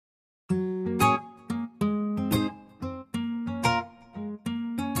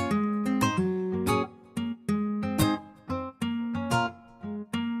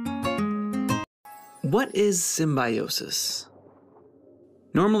What is symbiosis?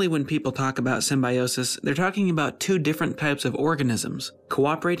 Normally when people talk about symbiosis, they're talking about two different types of organisms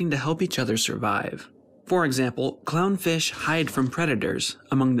cooperating to help each other survive. For example, clownfish hide from predators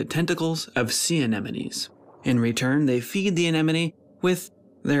among the tentacles of sea anemones. In return, they feed the anemone with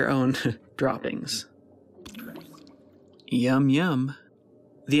their own droppings. Yum yum.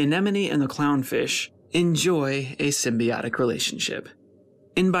 The anemone and the clownfish enjoy a symbiotic relationship.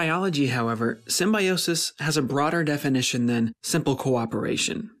 In biology, however, symbiosis has a broader definition than simple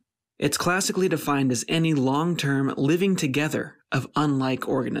cooperation. It's classically defined as any long-term living together of unlike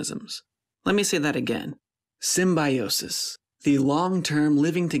organisms. Let me say that again. Symbiosis, the long-term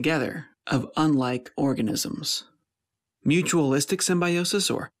living together of unlike organisms. Mutualistic symbiosis,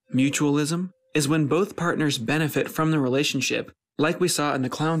 or mutualism, is when both partners benefit from the relationship, like we saw in the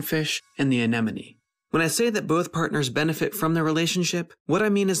clownfish and the anemone. When I say that both partners benefit from the relationship, what I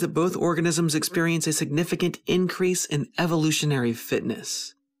mean is that both organisms experience a significant increase in evolutionary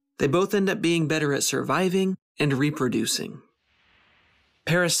fitness. They both end up being better at surviving and reproducing.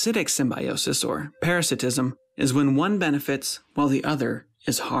 Parasitic symbiosis, or parasitism, is when one benefits while the other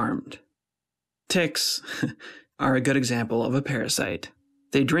is harmed. Ticks are a good example of a parasite.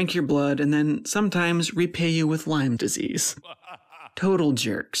 They drink your blood and then sometimes repay you with Lyme disease. Total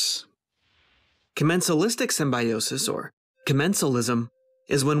jerks. Commensalistic symbiosis, or commensalism,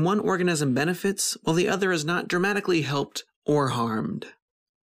 is when one organism benefits while the other is not dramatically helped or harmed.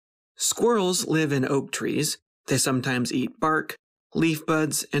 Squirrels live in oak trees. They sometimes eat bark, leaf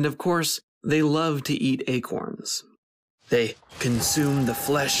buds, and of course, they love to eat acorns. They consume the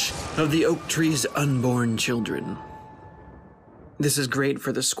flesh of the oak tree's unborn children. This is great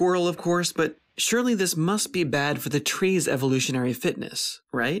for the squirrel, of course, but surely this must be bad for the tree's evolutionary fitness,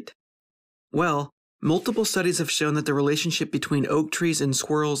 right? Well, multiple studies have shown that the relationship between oak trees and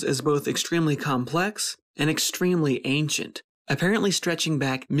squirrels is both extremely complex and extremely ancient, apparently stretching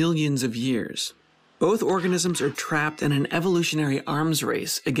back millions of years. Both organisms are trapped in an evolutionary arms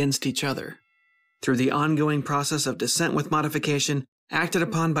race against each other. Through the ongoing process of descent with modification, acted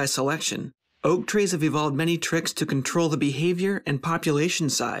upon by selection, oak trees have evolved many tricks to control the behavior and population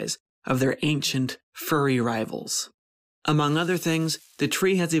size of their ancient, furry rivals. Among other things, the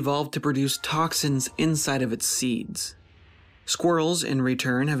tree has evolved to produce toxins inside of its seeds. Squirrels, in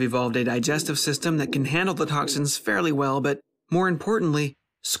return, have evolved a digestive system that can handle the toxins fairly well, but more importantly,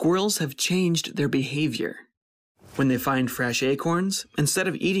 squirrels have changed their behavior. When they find fresh acorns, instead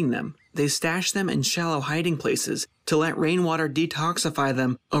of eating them, they stash them in shallow hiding places to let rainwater detoxify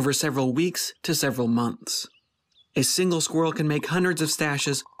them over several weeks to several months. A single squirrel can make hundreds of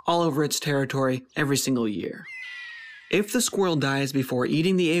stashes all over its territory every single year. If the squirrel dies before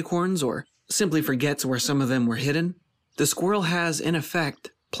eating the acorns, or simply forgets where some of them were hidden, the squirrel has, in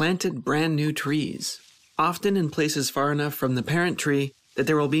effect, planted brand new trees, often in places far enough from the parent tree that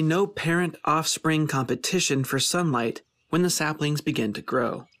there will be no parent-offspring competition for sunlight when the saplings begin to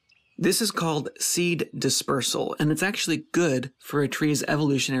grow. This is called seed dispersal, and it's actually good for a tree's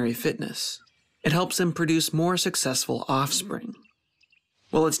evolutionary fitness. It helps them produce more successful offspring.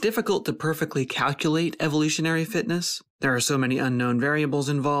 While it's difficult to perfectly calculate evolutionary fitness, there are so many unknown variables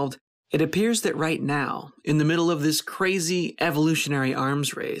involved, it appears that right now, in the middle of this crazy evolutionary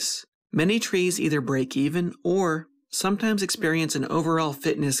arms race, many trees either break even or sometimes experience an overall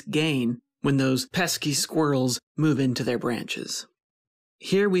fitness gain when those pesky squirrels move into their branches.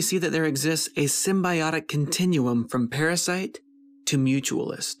 Here we see that there exists a symbiotic continuum from parasite to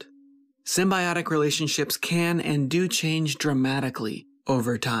mutualist. Symbiotic relationships can and do change dramatically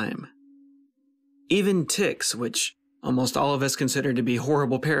over time. Even ticks, which almost all of us consider to be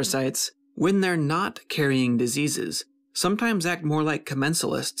horrible parasites, when they're not carrying diseases, sometimes act more like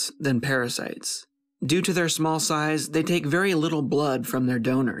commensalists than parasites. Due to their small size, they take very little blood from their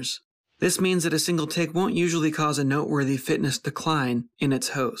donors. This means that a single tick won't usually cause a noteworthy fitness decline in its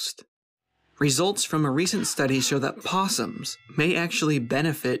host. Results from a recent study show that possums may actually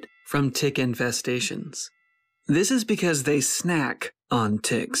benefit from tick infestations. This is because they snack on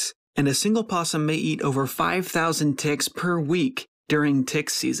ticks, and a single possum may eat over 5,000 ticks per week during tick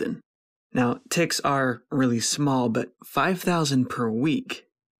season. Now, ticks are really small, but 5,000 per week,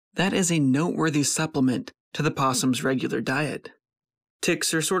 that is a noteworthy supplement to the possum's regular diet.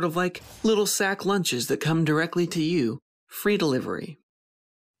 Ticks are sort of like little sack lunches that come directly to you, free delivery.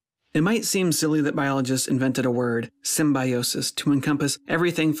 It might seem silly that biologists invented a word, symbiosis, to encompass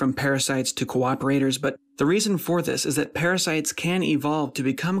everything from parasites to cooperators, but the reason for this is that parasites can evolve to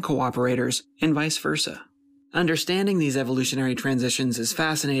become cooperators and vice versa. Understanding these evolutionary transitions is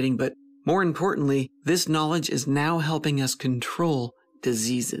fascinating, but more importantly, this knowledge is now helping us control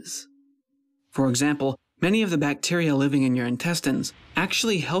diseases. For example, many of the bacteria living in your intestines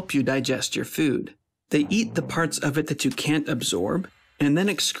actually help you digest your food. They eat the parts of it that you can't absorb, and then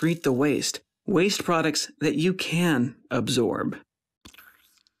excrete the waste products that you can absorb.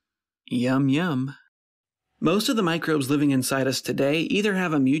 Yum yum. Most of the microbes living inside us today either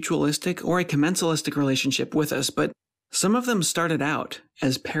have a mutualistic or a commensalistic relationship with us, but some of them started out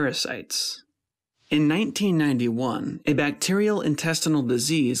as parasites. In 1991, a bacterial intestinal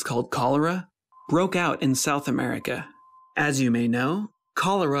disease called cholera broke out in South America. As you may know,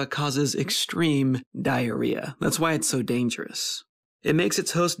 cholera causes extreme diarrhea. That's why it's so dangerous. It makes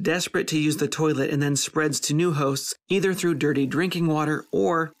its host desperate to use the toilet and then spreads to new hosts either through dirty drinking water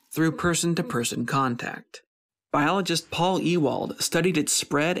or through person-to-person contact. Biologist Paul Ewald studied its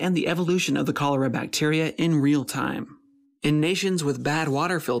spread and the evolution of the cholera bacteria in real time. In nations with bad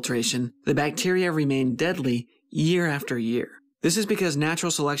water filtration, the bacteria remained deadly year after year. This is because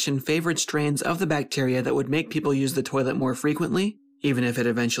natural selection favored strains of the bacteria that would make people use the toilet more frequently, even if it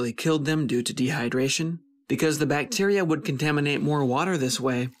eventually killed them due to dehydration, because the bacteria would contaminate more water this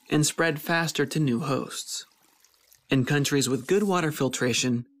way and spread faster to new hosts. In countries with good water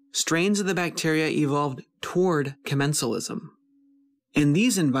filtration, strains of the bacteria evolved toward commensalism. In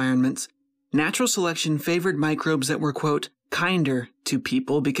these environments, natural selection favored microbes that were, quote, kinder to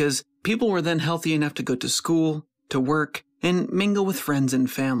people because people were then healthy enough to go to school, to work, and mingle with friends and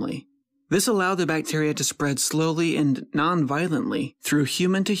family. This allowed the bacteria to spread slowly and non-violently through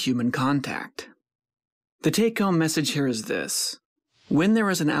human-to-human contact. The take-home message here is this. When there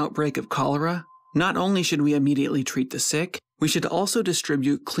is an outbreak of cholera, not only should we immediately treat the sick, we should also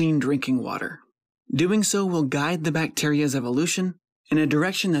distribute clean drinking water. Doing so will guide the bacteria's evolution in a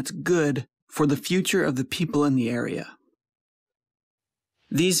direction that's good for the future of the people in the area.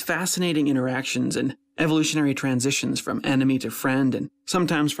 These fascinating interactions and evolutionary transitions from enemy to friend and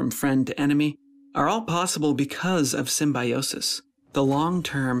sometimes from friend to enemy are all possible because of symbiosis, the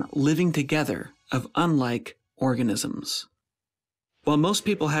long-term living together of unlike organisms. While most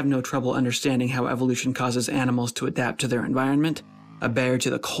people have no trouble understanding how evolution causes animals to adapt to their environment, a bear to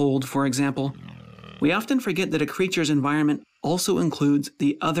the cold, for example, we often forget that a creature's environment also includes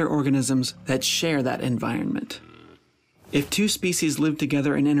the other organisms that share that environment. If two species live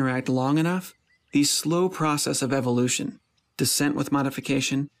together and interact long enough, the slow process of evolution, descent with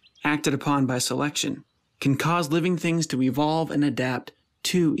modification, acted upon by selection, can cause living things to evolve and adapt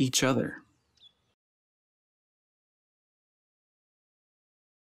to each other.